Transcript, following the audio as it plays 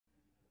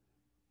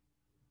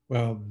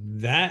Well,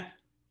 that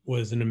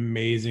was an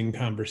amazing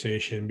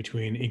conversation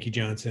between Inky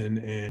Johnson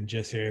and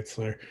Jesse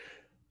Itzler.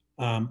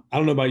 I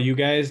don't know about you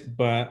guys,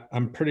 but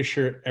I'm pretty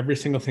sure every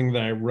single thing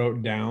that I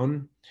wrote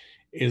down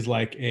is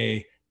like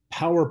a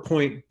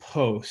PowerPoint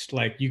post.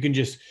 Like you can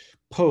just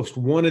post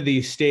one of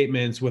these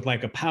statements with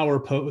like a power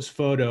post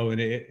photo,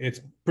 and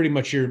it's pretty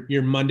much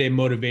your Monday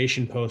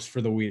motivation post for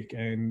the week.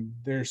 And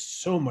there's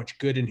so much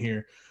good in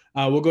here.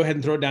 We'll go ahead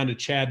and throw it down to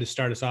Chad to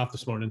start us off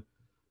this morning.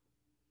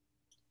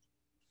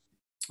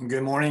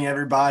 Good morning,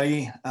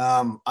 everybody.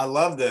 I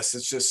love this.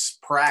 It's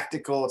just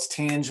practical. It's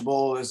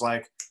tangible. It's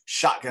like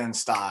shotgun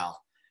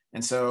style.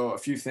 And so a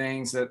few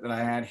things that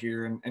I had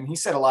here, and he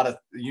said a lot of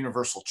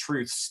universal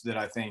truths that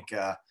I think,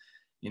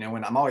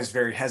 when I'm always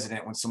very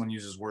hesitant when someone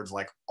uses words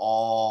like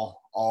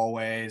all,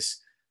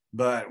 always,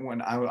 but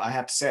when I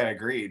have to say I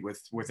agreed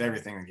with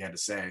everything that he had to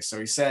say. So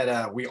he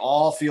said, we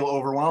all feel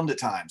overwhelmed at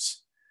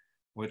times,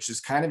 which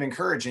is kind of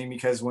encouraging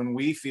because when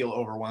we feel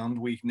overwhelmed,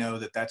 we know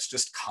that that's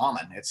just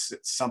common. It's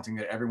something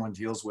that everyone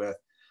deals with.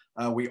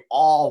 We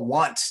all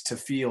want to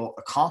feel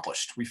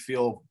accomplished. We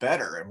feel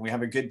better, and we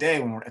have a good day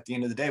when we're at the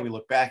end of the day. We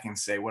look back and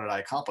say, "What did I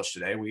accomplish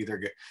today?" We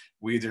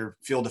either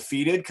feel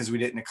defeated because we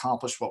didn't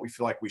accomplish what we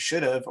feel like we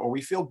should have, or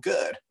we feel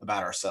good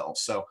about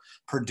ourselves. So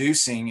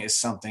producing is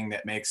something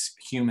that makes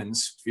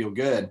humans feel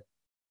good.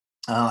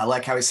 I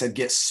like how he said,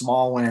 "Get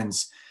small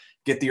wins."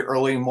 Get the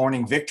early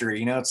morning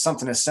victory. It's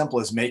something as simple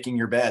as making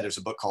your bed. There's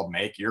a book called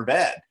Make Your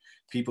Bed.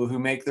 People who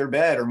make their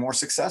bed are more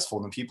successful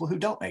than people who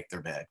don't make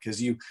their bed,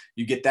 because you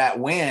get that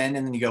win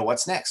and then you go,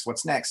 what's next?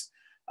 What's next?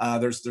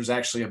 There's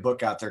actually a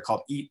book out there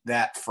called Eat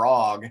That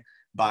Frog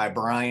by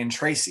Brian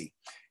Tracy.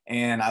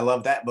 And I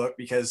love that book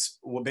because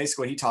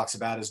basically what he talks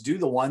about is do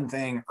the one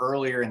thing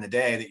earlier in the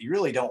day that you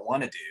really don't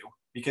want to do,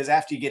 because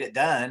after you get it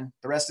done,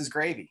 the rest is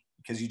gravy,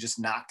 because you just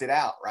knocked it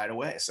out right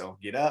away. So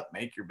get up,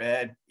 make your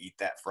bed, eat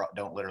that frog.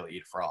 Don't literally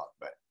eat a frog,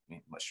 but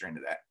unless you're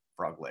into that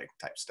frog leg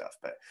type stuff,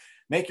 but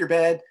make your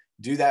bed,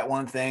 do that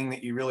one thing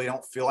that you really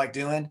don't feel like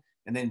doing.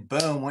 And then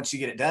boom, once you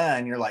get it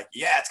done, you're like,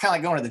 yeah, it's kind of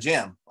like going to the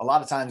gym. A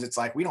lot of times it's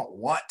like, we don't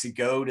want to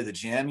go to the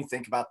gym. You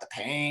think about the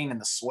pain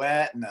and the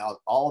sweat and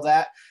all of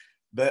that.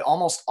 But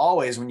almost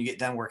always when you get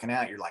done working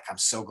out, you're like, I'm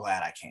so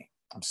glad I came.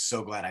 I'm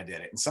so glad I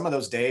did it. And some of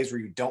those days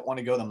where you don't want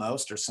to go the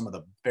most are some of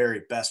the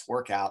very best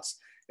workouts.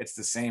 It's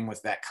the same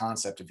with that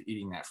concept of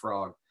eating that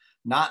frog.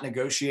 Not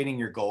negotiating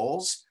your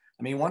goals.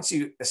 I mean, once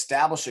you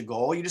establish a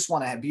goal, you just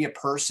want to be a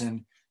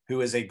person who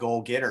is a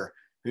goal getter,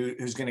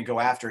 who's going to go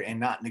after it and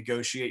not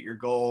negotiate your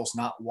goals,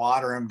 not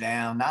water them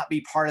down, not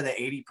be part of the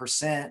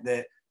 80%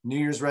 that New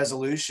Year's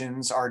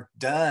resolutions are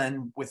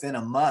done within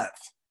a month,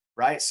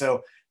 right?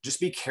 So just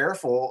be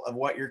careful of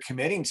what you're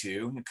committing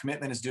to. The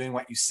commitment is doing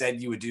what you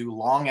said you would do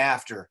long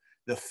after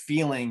the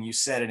feeling you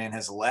said it in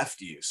has left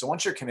you. So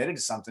once you're committed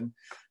to something,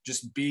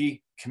 just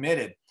be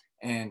committed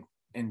and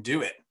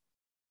do it.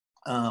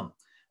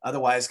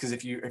 Otherwise, because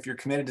if you're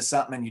committed to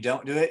something and you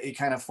don't do it, you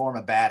kind of form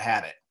a bad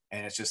habit.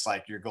 And it's just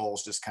like your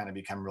goals just kind of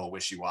become real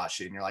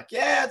wishy-washy. And you're like,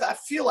 yeah, I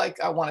feel like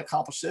I want to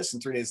accomplish this.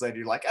 And 3 days later,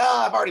 you're like,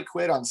 I've already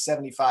quit on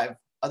 75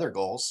 other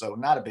goals. So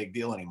not a big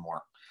deal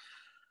anymore.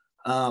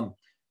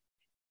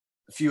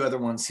 A few other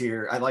ones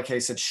here. I like how you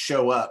said,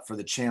 show up for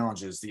the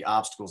challenges, the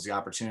obstacles, the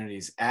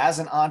opportunities. As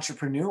an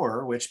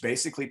entrepreneur, which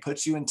basically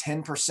puts you in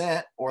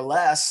 10% or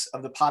less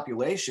of the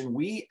population,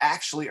 we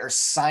actually are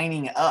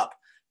signing up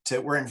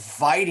we're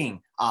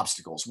inviting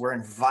obstacles. We're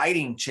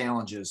inviting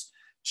challenges.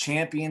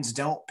 Champions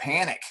don't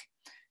panic.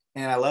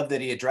 And I love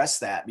that he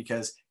addressed that,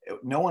 because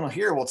no one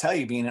here will tell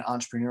you being an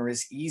entrepreneur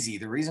is easy.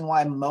 The reason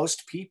why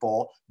most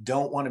people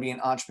don't want to be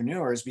an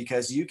entrepreneur is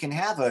because you can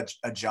have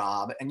a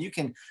job and you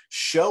can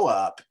show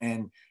up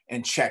and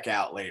check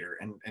out later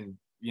and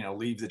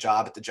leave the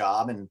job at the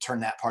job and turn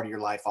that part of your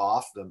life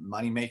off, the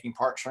money-making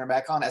part, turn it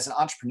back on. As an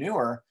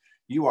entrepreneur,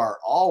 you are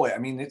always,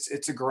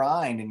 it's a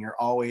grind, and you're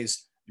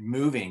always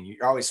moving.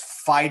 You're always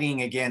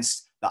fighting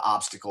against the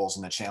obstacles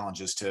and the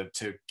challenges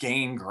to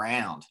gain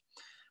ground.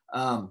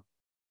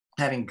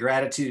 Having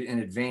gratitude in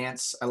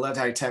advance. I loved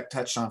how you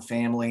touched on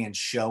family and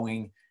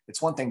showing.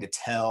 It's one thing to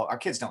tell. Our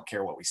kids don't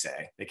care what we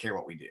say. They care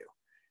what we do.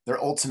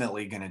 They're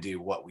ultimately going to do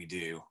what we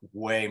do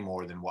way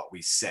more than what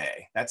we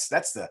say. That's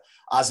the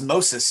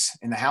osmosis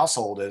in the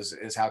household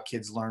is how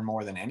kids learn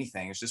more than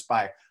anything. It's just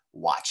by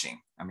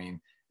watching.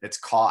 It's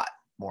caught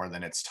more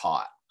than it's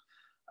taught.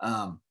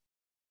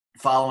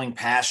 Following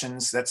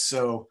passions. That's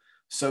so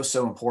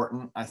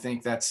important. I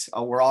think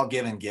we're all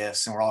given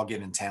gifts and we're all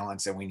given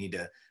talents, and we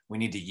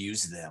need to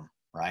use them,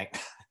 right? I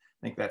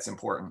think that's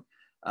important.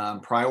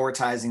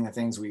 Prioritizing the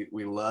things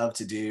we love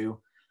to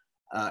do.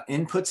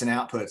 Inputs and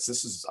outputs.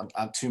 This is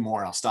two more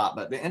and I'll stop.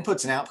 But the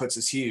inputs and outputs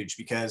is huge,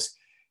 because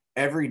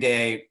every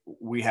day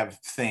we have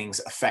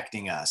things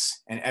affecting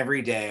us, and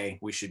every day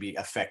we should be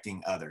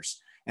affecting others.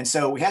 And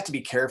so we have to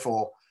be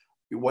careful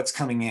what's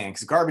coming in,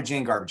 because garbage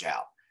in, garbage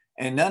out.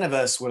 And none of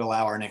us would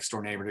allow our next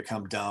door neighbor to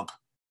come dump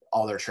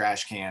all their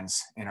trash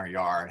cans in our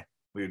yard.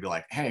 We would be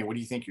like, hey, what do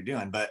you think you're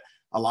doing? But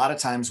a lot of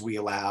times we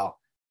allow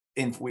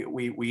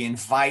we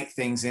invite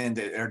things in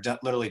that are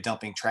literally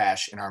dumping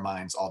trash in our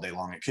minds all day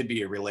long. It could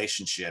be a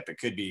relationship. It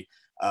could be,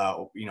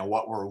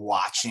 what we're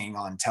watching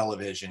on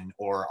television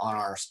or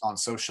on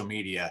social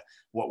media,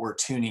 what we're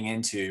tuning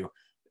into.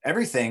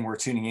 Everything we're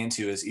tuning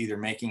into is either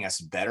making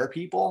us better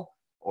people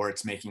or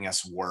it's making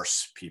us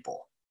worse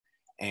people.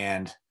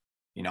 And,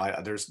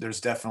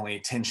 there's definitely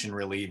tension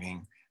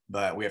relieving,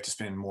 but we have to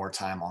spend more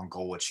time on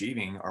goal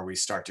achieving, or we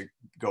start to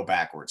go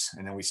backwards,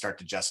 and then we start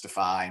to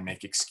justify and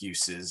make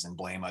excuses and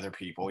blame other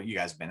people. You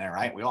guys have been there,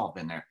 right? We all have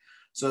been there.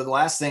 So the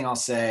last thing I'll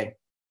say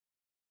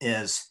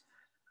is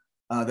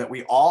that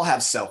we all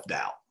have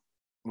self-doubt.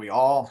 We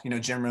all,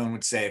 Jim Rohn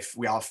would say,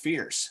 we all have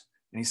fears.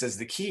 And he says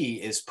the key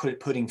is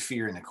putting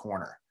fear in the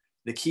corner.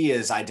 The key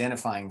is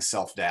identifying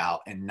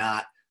self-doubt and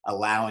not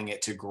allowing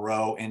it to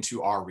grow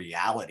into our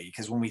reality.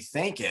 Because when we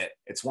think it,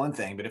 it's one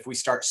thing, but if we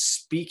start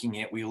speaking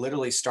it, we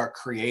literally start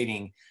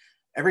creating.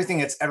 Everything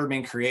that's ever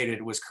been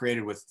created was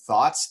created with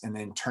thoughts and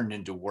then turned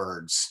into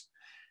words.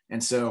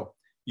 And so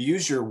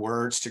use your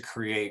words to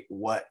create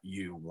what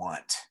you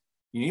want.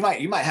 You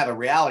might have a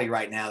reality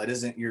right now that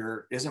isn't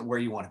where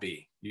you want to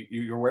be.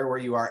 You're where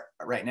you are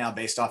right now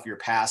based off your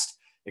past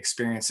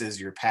experiences,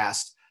 your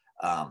past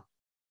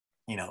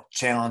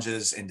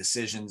challenges and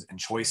decisions and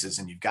choices,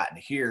 and you've gotten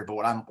to here. But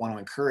what I want to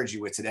encourage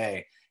you with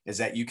today is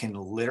that you can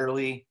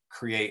literally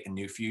create a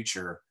new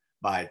future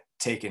by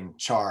taking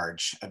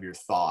charge of your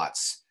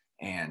thoughts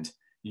and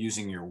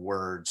using your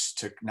words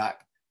to not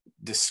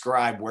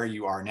describe where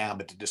you are now,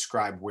 but to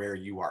describe where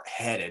you are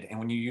headed. And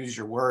when you use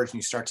your words and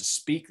you start to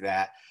speak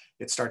that,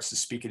 it starts to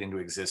speak it into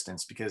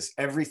existence, because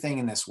everything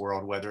in this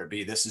world, whether it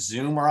be this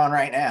Zoom we're on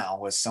right now,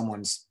 was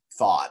someone's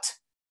thought,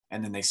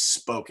 and then they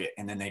spoke it,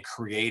 and then they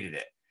created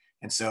it.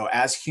 And so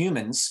as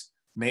humans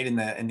made in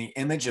the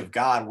image of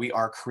God, we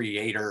are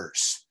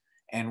creators,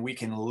 and we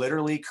can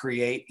literally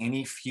create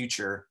any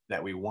future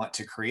that we want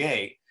to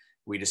create.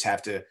 We just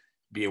have to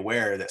be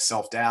aware that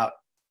self-doubt,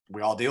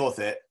 we all deal with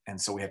it. And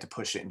so we have to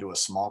push it into a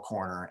small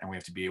corner, and we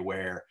have to be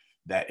aware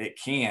that it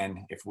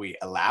can, if we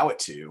allow it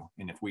to,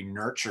 and if we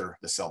nurture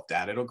the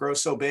self-doubt, it'll grow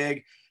so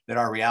big that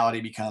our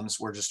reality becomes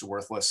we're just a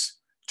worthless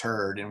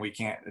turd and we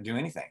can't do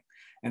anything.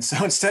 And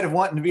so instead of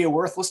wanting to be a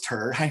worthless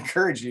turd, I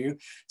encourage you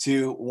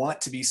to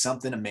want to be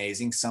something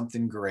amazing,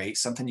 something great,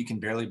 something you can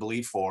barely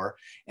believe for.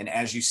 And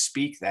as you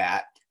speak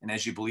that, and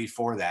as you believe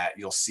for that,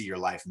 you'll see your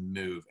life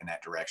move in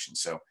that direction.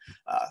 So,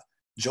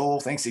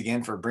 Joel, thanks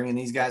again for bringing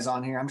these guys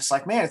on here. I'm just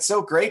like, man, it's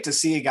so great to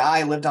see a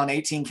guy who lived on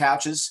 18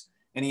 couches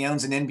and he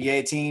owns an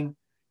NBA team,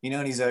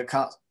 and he's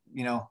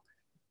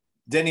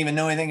didn't even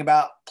know anything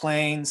about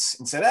planes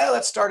and said,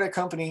 let's start a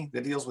company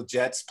that deals with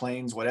jets,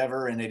 planes,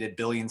 whatever. And they did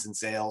billions in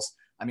sales.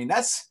 I mean,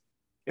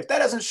 if that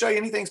doesn't show you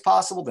anything's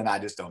possible, then I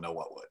just don't know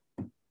what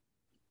would.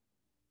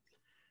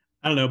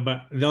 I don't know,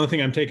 but the only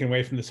thing I'm taking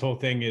away from this whole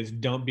thing is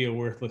don't be a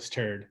worthless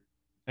turd.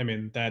 I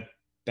mean,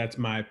 that's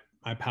my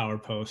power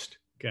post,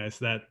 guys.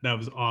 That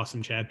was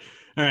awesome, Chad.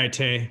 All right,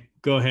 Tay,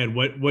 go ahead.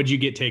 What'd you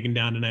get taken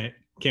down tonight?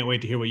 Can't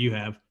wait to hear what you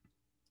have.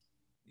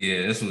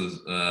 Yeah, this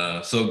was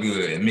so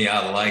good. And me,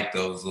 I like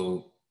those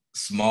little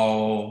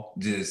small,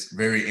 just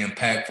very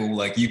impactful,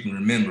 like you can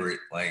remember it.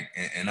 Like,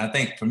 and I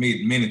think for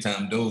me, many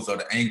times those are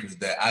the anchors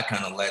that I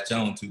kind of latch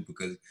on to,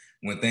 because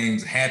when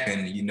things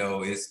happen,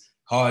 it's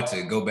hard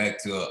to go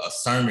back to a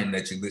sermon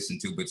that you listen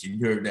to, but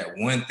you heard that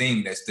one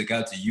thing that stuck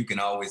out to you, you can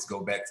always go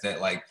back to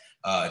that, like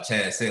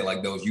Chad said,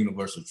 like those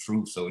universal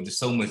truths. So just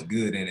so much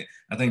good in it.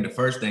 I think the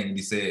first thing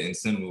he said, and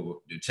similar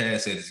to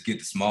Chad said, is get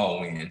the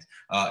small wins.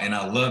 And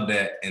I love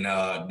that. And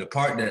the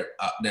part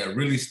that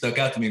really stuck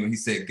out to me when he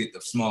said get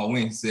the small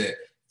wins, he said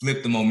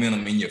flip the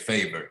momentum in your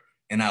favor.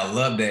 And I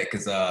love that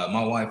because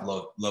my wife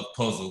loved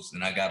puzzles,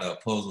 and I got a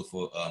puzzle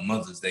for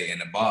Mother's Day in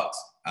the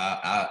box.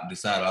 I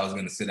decided I was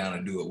going to sit down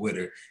and do it with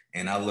her,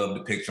 and I love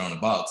the picture on the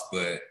box.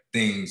 But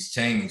things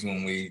changed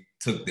when we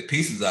took the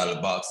pieces out of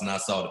the box, and I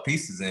saw the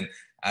pieces, and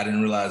I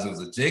didn't realize it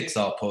was a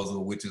jigsaw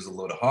puzzle, which is a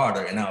little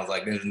harder. And I was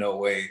like, there's no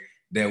way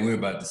that we're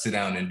about to sit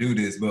down and do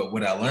this. But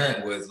what I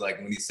learned was, like,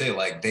 when he said,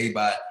 like, day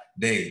by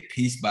day,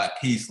 piece by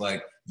piece,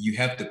 like, you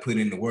have to put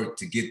in the work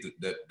to get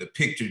the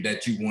picture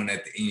that you want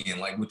at the end,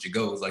 like what your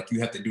goals. Like, you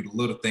have to do the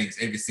little things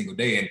every single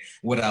day. And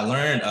what I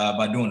learned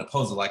by doing the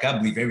puzzle, like, I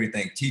believe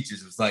everything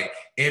teaches, was like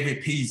every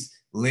piece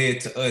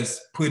led to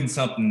us putting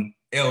something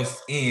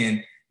else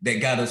in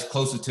that got us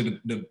closer to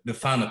the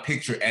final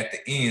picture at the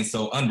end.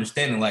 So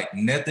understanding, like,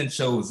 nothing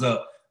shows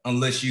up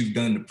unless you've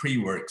done the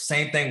pre-work.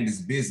 Same thing with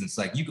this business.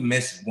 Like, you can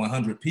message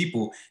 100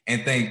 people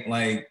and think,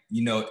 like,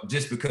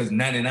 just because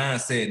 99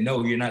 said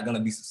no, you're not going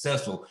to be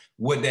successful.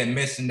 What that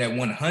message that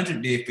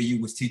 100 did for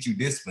you was teach you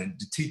discipline,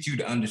 to teach you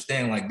to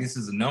understand, like, this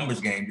is a numbers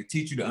game, to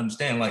teach you to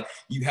understand, like,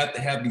 you have to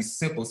have these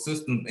simple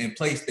systems in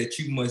place that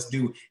you must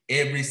do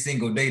every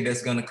single day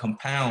that's going to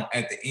compound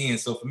at the end.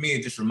 So for me,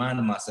 it just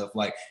reminded myself,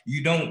 like,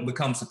 you don't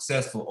become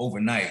successful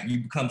overnight.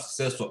 You become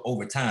successful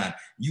over time.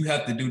 You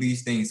have to do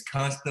these things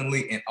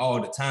constantly and all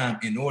the time. time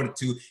in order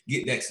to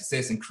get that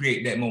success and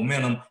create that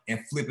momentum and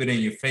flip it in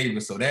your favor.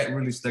 So that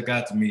really stuck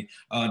out to me.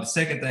 The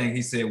second thing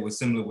he said was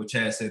similar to what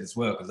Chad said as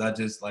well, because I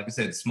just, like I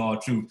said, the small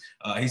truth.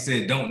 He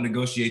said, don't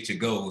negotiate your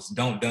goals.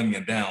 Don't dumb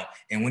them down.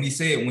 And when he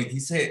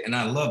said, and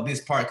I love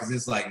this part because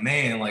it's like,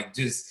 man, like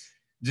just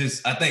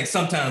I think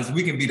sometimes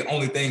we can be the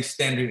only thing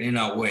standing in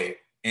our way.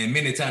 And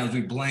many times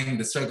we blame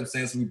the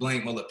circumstances, we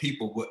blame other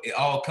people, but it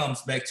all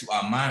comes back to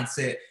our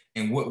mindset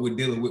and what we're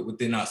dealing with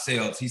within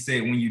ourselves. He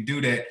said, when you do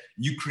that,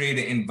 you create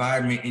an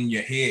environment in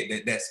your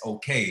head that's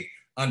okay.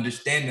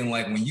 Understanding,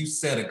 like when you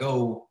set a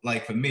goal,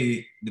 like for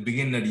me, the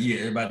beginning of the year,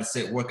 everybody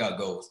set workout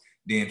goals.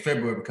 Then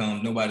February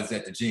becomes nobody's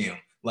at the gym.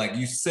 Like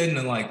you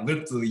setting, like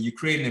literally you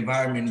create an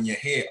environment in your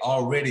head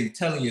already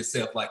telling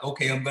yourself like,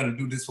 okay, I'm going to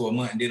do this for a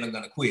month and then I'm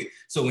going to quit.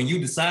 So when you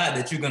decide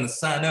that you're going to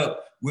sign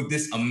up with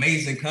this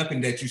amazing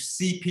company that you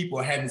see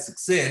people having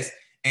success,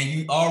 and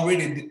you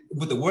already,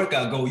 with the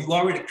workout goal, you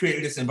already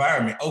created this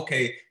environment.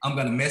 Okay, I'm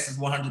going to message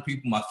 100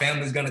 people. My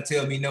family's going to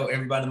tell me no.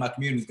 Everybody in my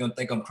community is going to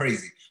think I'm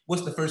crazy.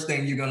 What's the first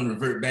thing you're going to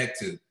revert back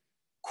to?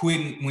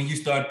 Quitting when you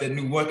start that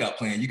new workout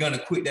plan. You're going to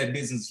quit that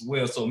business as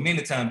well. So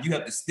many times you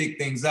have to stick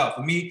things out.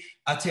 For me,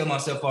 I tell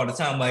myself all the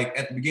time, like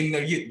at the beginning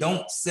of the year,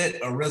 don't set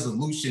a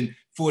resolution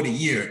for the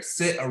year.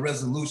 Set a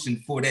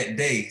resolution for that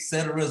day.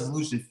 Set a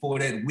resolution for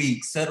that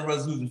week. Set a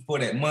resolution for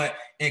that month,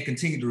 and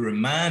continue to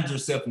remind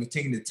yourself and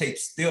continue to take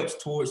steps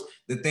towards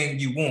the thing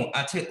you want.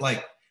 I take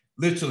like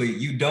literally,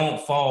 you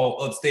don't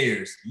fall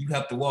upstairs. You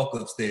have to walk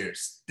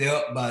upstairs,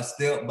 step by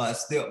step by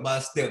step by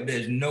step.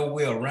 There's no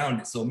way around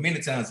it. So many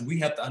times we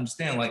have to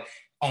understand, like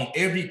on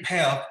every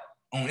path,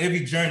 on every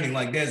journey,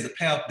 like there's a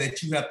path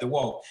that you have to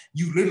walk.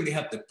 You literally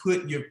have to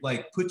put your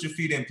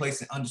feet in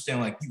place and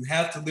understand, like you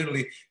have to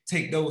literally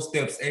take those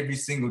steps every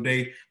single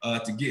day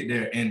to get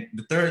there. And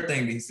the third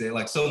thing that he said,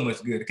 like so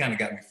much good, it kind of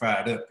got me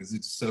fired up because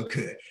it's so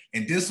good.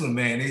 And this one,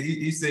 man,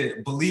 he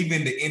said, believe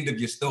in the end of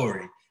your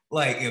story.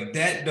 Like if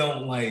that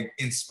don't like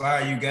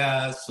inspire you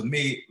guys, for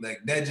me,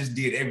 like that just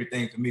did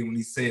everything for me when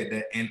he said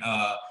that. And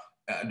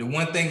the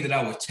one thing that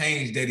I would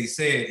change that he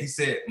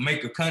said,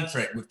 make a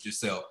contract with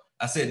yourself.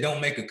 I said, don't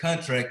make a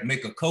contract,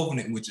 make a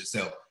covenant with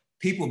yourself.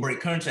 People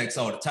break contracts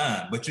all the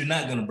time, but you're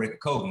not going to break a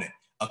covenant.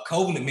 A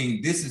covenant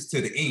means this is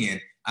to the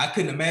end. I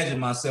couldn't imagine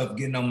myself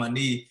getting on my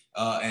knee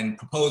and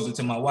proposing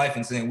to my wife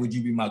and saying, would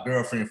you be my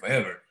girlfriend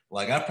forever?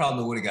 Like I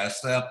probably would have got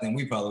slapped and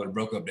we probably would have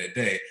broke up that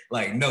day.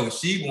 Like, no,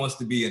 she wants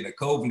to be in a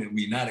covenant,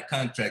 not a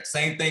contract.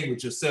 Same thing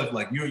with yourself.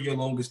 Like you're your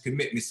longest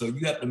commitment. So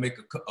you have to make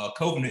a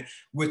covenant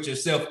with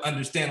yourself,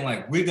 understand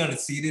like we're going to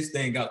see this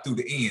thing out through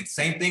the end.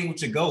 Same thing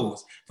with your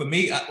goals. For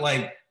me,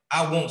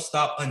 I won't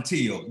stop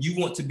until. You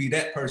want to be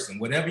that person.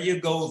 Whatever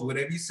your goals,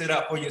 whatever you set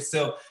out for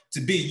yourself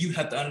to be, you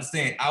have to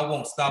understand, I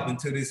won't stop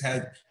until this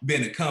has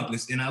been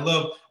accomplished. And I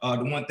love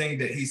the one thing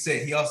that he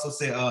said. He also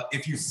said,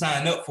 if you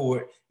sign up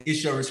for it,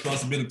 it's your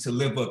responsibility to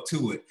live up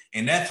to it.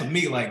 And that for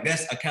me, like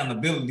that's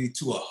accountability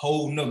to a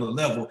whole nother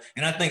level.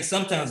 And I think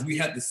sometimes we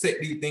have to set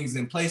these things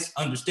in place,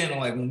 understanding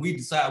like when we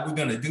decide we're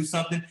going to do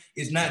something,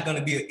 it's not going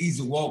to be an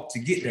easy walk to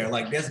get there.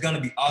 Like there's going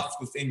to be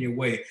obstacles in your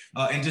way.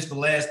 And just the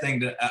last thing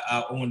that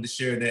I wanted to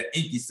share that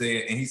Inky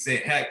said, and he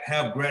said,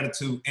 have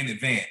gratitude in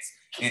advance.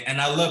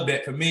 And I love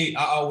that. For me,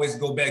 I always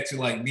go back to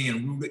like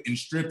being rooted in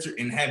scripture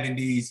and having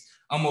these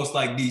almost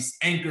like these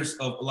anchors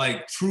of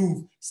like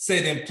truth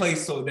set in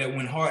place so that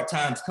when hard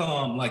times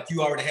come, like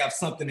you already have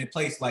something in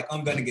place, like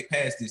I'm going to get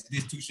past this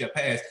too shall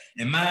pass.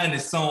 And mine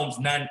is Psalms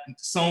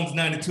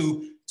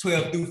 92,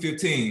 12 through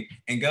 15.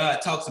 And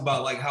God talks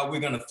about like how we're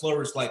going to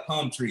flourish like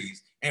palm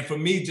trees. And for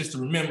me, just to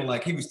remember,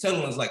 like he was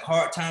telling us like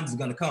hard times are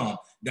going to come.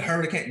 The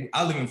hurricane,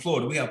 I live in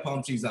Florida, we have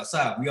palm trees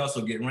outside. We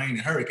also get rain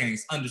and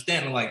hurricanes,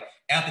 understanding like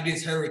after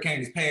this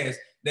hurricane is passed,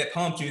 that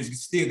palm tree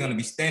is still going to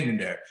be standing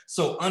there.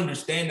 So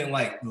understanding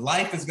like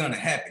life is going to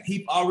happen.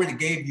 He already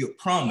gave you a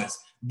promise,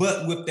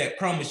 but with that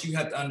promise, you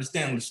have to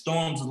understand the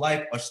storms of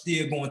life are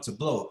still going to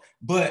blow.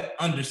 But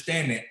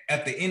understand that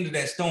at the end of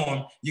that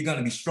storm, you're going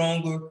to be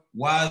stronger,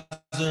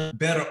 wiser,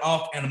 better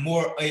off, and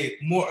more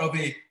of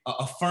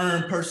a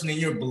firm person in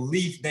your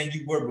belief than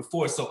you were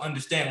before. So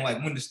understand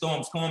like when the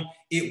storms come,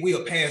 it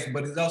will pass,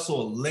 but it's also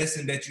a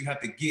lesson that you have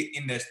to get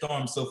in that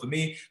storm. So for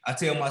me, I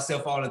tell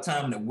myself all the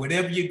time that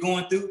whatever you're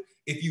going through,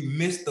 if you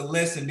miss the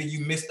lesson, then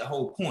you miss the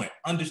whole point.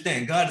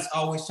 Understand, God is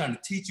always trying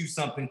to teach you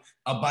something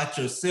about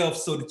yourself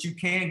so that you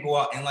can go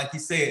out and, like you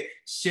said,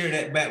 share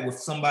that back with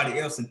somebody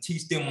else and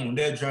teach them on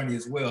their journey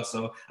as well.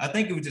 So I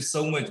think it was just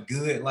so much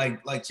good.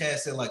 Like Chad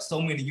said, like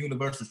so many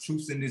universal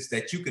truths in this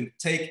that you can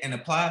take and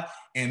apply.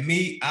 And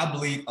me, I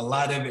believe a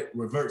lot of it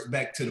reverts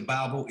back to the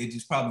Bible. It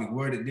just probably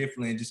worded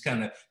differently and just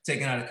kind of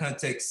taken out of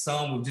context.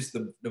 Some with just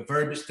the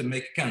verbiage to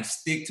make it kind of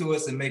stick to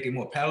us and make it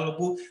more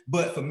palatable.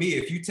 But for me,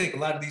 if you take a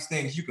lot of these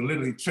things, you can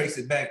literally trace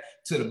it back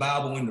to the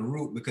Bible in the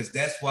root, because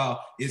that's why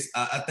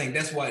I think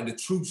that's why the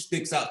truth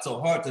sticks out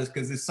so hard to us,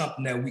 because it's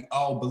something that we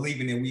all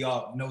believe in and we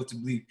all know to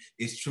believe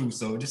is true.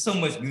 So just so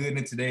much good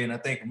in today. And I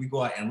think if we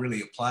go out and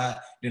really apply it,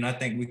 then I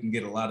think we can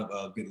get a lot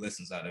of good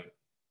lessons out of it.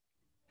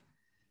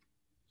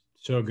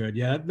 So good.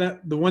 Yeah.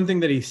 The one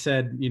thing that he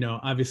said,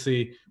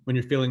 obviously when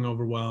you're feeling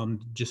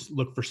overwhelmed, just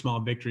look for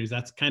small victories.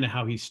 That's kind of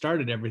how he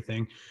started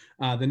everything.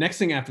 The next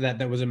thing after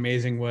that was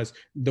amazing was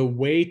the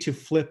way to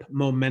flip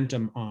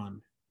momentum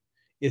on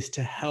is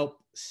to help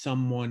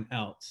someone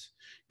else.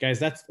 Guys,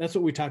 that's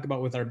what we talk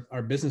about with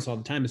our business all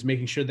the time, is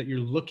making sure that you're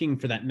looking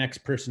for that next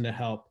person to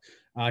help.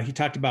 He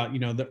talked about,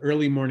 the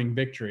early morning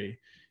victory.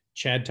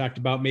 Chad talked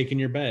about making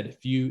your bed.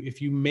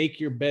 If you make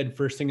your bed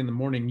first thing in the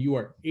morning, you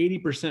are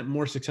 80%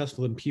 more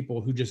successful than people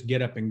who just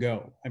get up and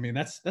go. I mean,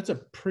 that's a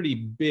pretty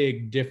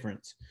big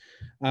difference.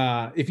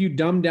 If you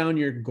dumb down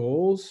your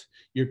goals,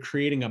 you're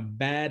creating a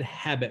bad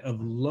habit of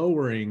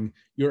lowering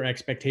your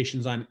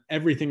expectations on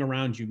everything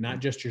around you, not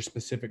just your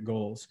specific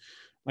goals.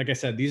 Like I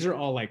said, these are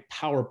all like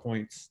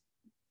PowerPoints.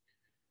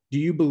 Do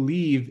you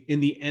believe in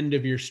the end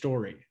of your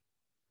story?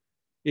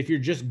 If you're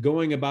just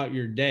going about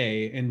your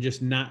day and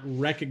just not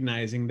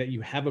recognizing that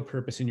you have a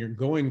purpose and you're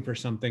going for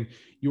something,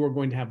 you are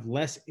going to have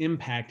less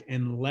impact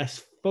and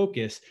less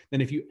focus than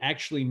if you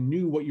actually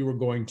knew what you were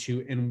going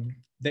to and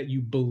that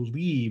you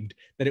believed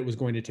that it was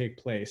going to take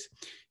place.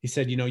 He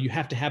said, you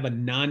have to have a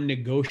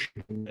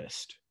non-negotiable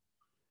list.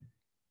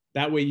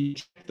 That way you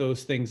check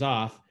those things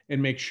off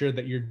and make sure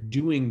that you're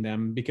doing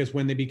them, because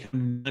when they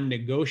become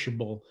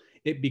non-negotiable,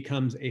 it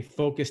becomes a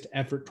focused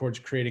effort towards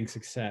creating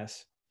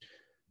success.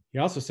 He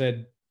also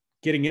said,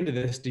 getting into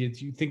this,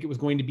 did you think it was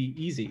going to be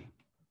easy?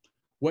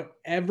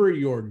 Whatever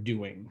you're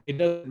doing, it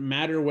doesn't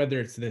matter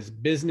whether it's this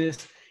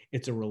business,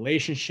 it's a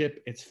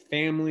relationship, it's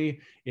family,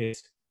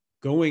 it's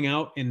going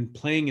out and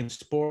playing in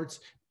sports.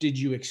 Did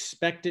you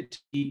expect it to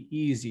be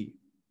easy?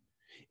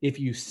 If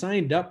you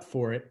signed up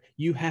for it,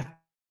 you have to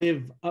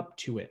live up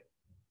to it.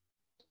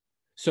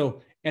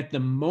 So at the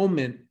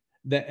moment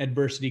that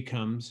adversity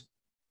comes,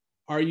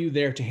 are you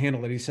there to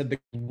handle it? He said the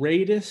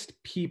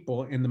greatest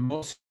people and the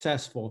most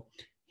successful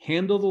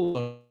handle the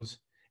lows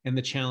and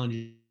the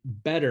challenges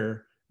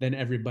better than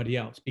everybody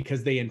else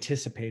because they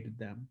anticipated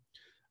them.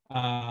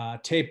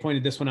 Tay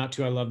pointed this one out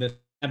too. I love this.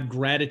 Have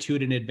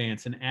gratitude in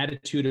advance, an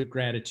attitude of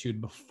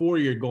gratitude before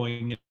you're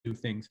going to do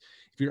things.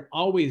 If you're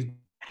always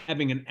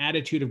having an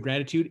attitude of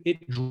gratitude,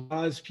 it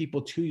draws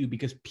people to you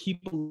because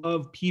people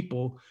love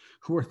people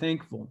who are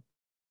thankful.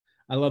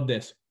 I love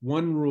this.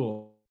 One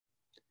rule: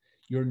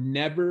 you're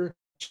never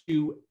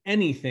too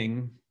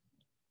anything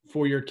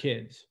for your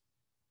kids.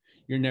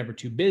 You're never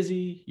too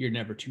busy. You're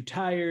never too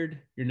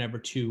tired. You're never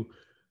too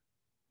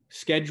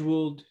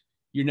scheduled.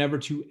 You're never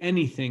too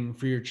anything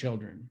for your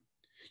children.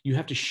 You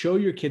have to show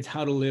your kids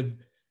how to live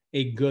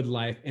a good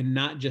life and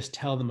not just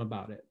tell them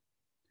about it.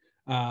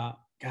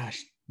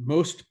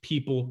 Most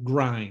people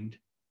grind.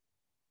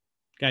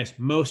 Guys,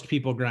 most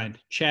people grind.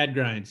 Chad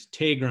grinds.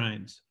 Tay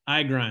grinds.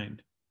 I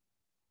grind.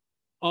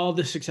 All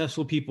the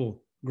successful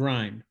people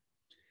grind.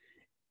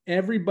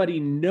 Everybody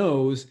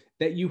knows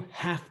that you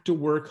have to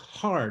work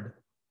hard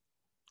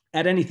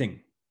at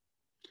anything,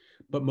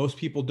 but most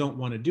people don't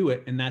want to do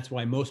it. And that's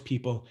why most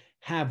people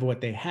have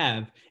what they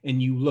have.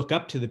 And you look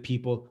up to the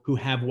people who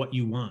have what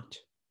you want.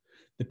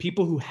 The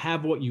people who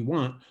have what you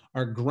want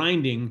are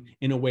grinding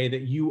in a way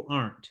that you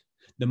aren't.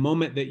 The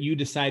moment that you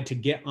decide to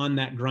get on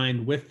that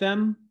grind with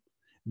them,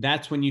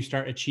 that's when you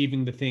start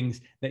achieving the things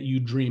that you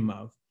dream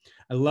of.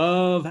 I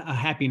love a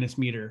happiness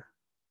meter.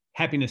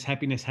 Happiness,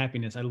 happiness,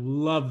 happiness. I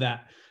love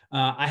that.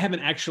 I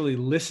haven't actually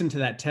listened to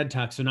that TED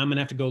Talk, so now I'm going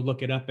to have to go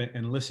look it up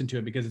and listen to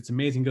it because it's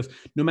amazing. It goes,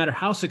 no matter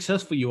how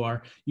successful you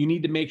are, you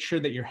need to make sure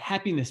that your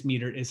happiness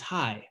meter is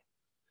high.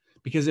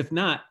 Because if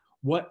not,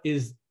 what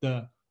is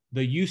the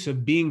use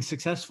of being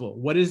successful?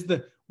 What is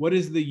the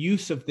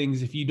use of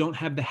things if you don't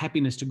have the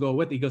happiness to go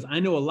with it? He goes, I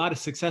know a lot of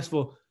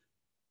successful,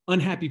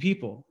 unhappy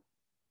people.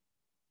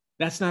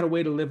 That's not a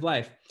way to live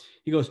life.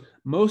 He goes,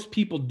 most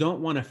people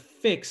don't want to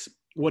fix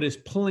what is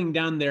pulling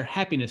down their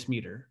happiness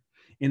meter.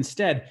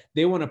 Instead,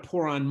 they want to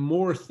pour on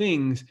more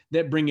things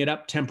that bring it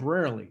up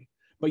temporarily.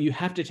 But you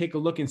have to take a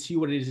look and see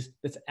what it is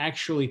that's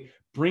actually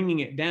bringing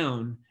it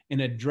down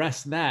and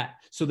address that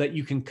so that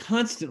you can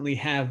constantly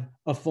have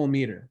a full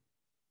meter.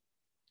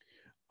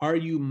 Are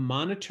you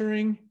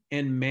monitoring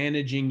and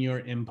managing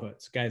your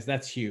inputs? Guys,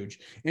 that's huge.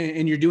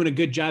 And you're doing a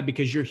good job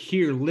because you're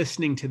here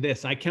listening to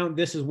this. I count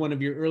this as one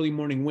of your early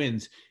morning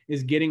wins,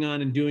 is getting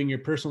on and doing your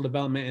personal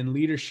development and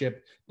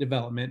leadership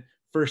development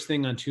first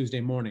thing on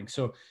Tuesday morning.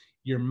 So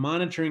you're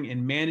monitoring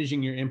and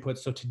managing your inputs.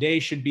 So today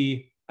should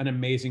be an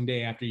amazing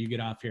day after you get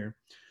off here.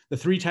 The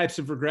 3 types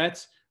of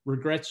regrets: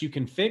 regrets you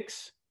can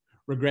fix,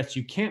 regrets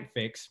you can't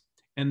fix,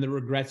 and the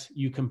regrets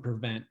you can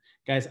prevent.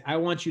 Guys, I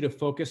want you to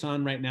focus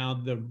on right now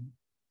the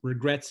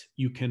regrets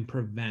you can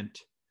prevent.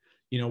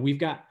 We've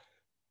got,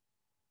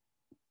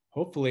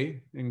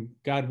 hopefully, and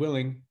God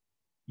willing,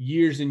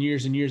 years and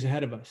years and years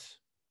ahead of us.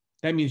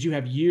 That means you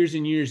have years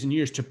and years and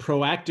years to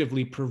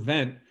proactively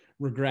prevent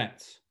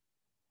regrets.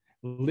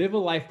 Live a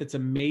life that's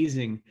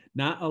amazing,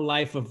 not a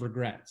life of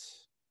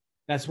regrets.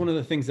 That's one of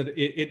the things that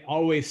it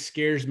always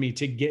scares me,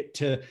 to get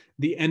to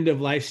the end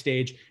of life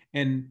stage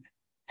and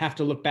have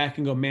to look back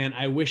and go, man,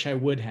 I wish I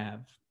would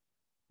have.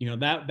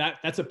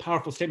 That's a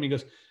powerful statement. He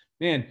goes,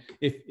 man,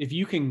 if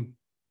you can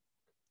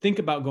think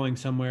about going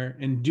somewhere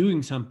and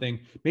doing something,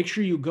 make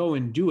sure you go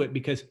and do it,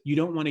 because you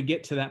don't want to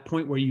get to that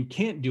point where you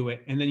can't do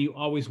it and then you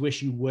always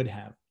wish you would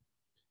have.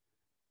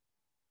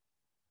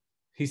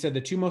 He said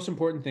the two most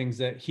important things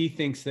that he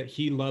thinks that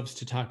he loves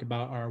to talk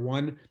about are,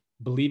 one,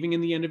 believing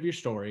in the end of your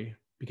story,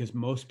 because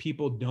most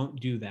people don't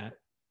do that.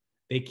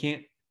 They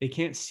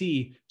can't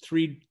see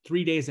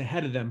three days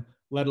ahead of them,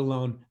 let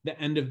alone the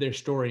end of their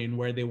story and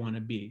where they want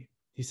to be.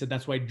 He said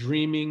that's why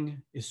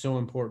dreaming is so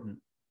important.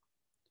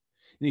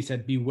 And he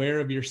said, beware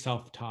of your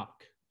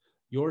self-talk.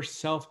 Your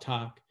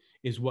self-talk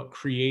is what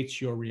creates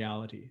your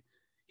reality.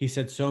 He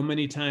said so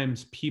many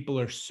times people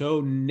are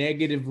so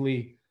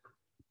negatively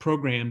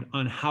programmed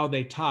on how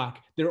they talk,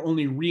 they're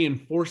only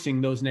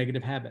reinforcing those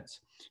negative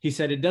habits. He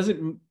said it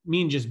doesn't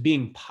mean just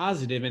being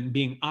positive and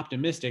being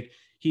optimistic.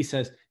 He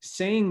says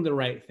saying the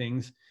right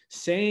things,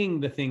 saying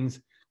the things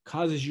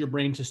causes your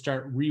brain to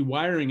start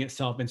rewiring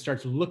itself and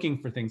starts looking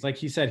for things. Like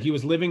he said, he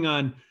was living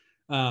on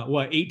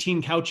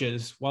 18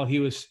 couches while he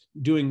was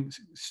doing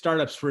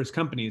startups for his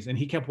companies. And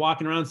he kept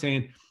walking around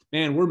saying,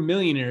 man, we're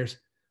millionaires.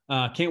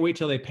 Can't wait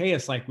till they pay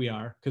us like we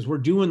are, because we're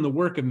doing the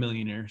work of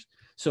millionaires.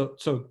 So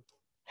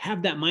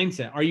have that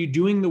mindset. Are you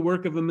doing the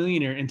work of a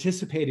millionaire,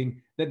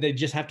 anticipating that they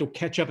just have to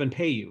catch up and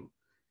pay you?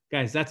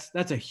 Guys,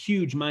 that's a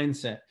huge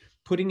mindset,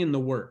 putting in the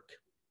work.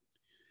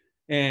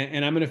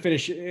 And I'm going to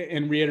finish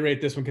and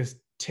reiterate this one because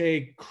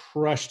Tay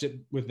crushed it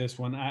with this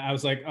one. I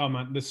was like, oh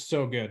man, this is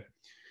so good.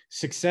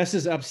 Success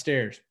is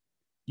upstairs.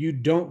 You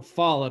don't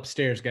fall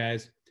upstairs,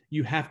 guys.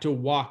 You have to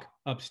walk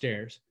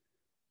upstairs.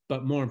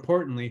 But more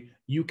importantly,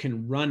 you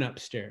can run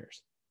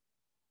upstairs.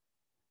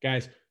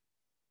 Guys,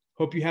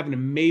 hope you have an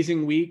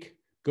amazing week.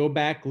 Go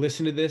back,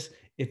 listen to this.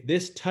 If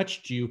this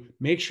touched you,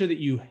 make sure that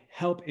you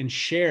help and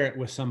share it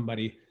with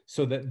somebody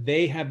so that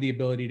they have the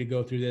ability to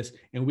go through this,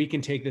 and we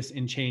can take this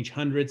and change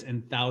hundreds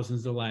and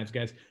thousands of lives.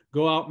 Guys,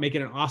 go out, make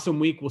it an awesome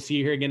week. We'll see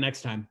you here again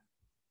next time.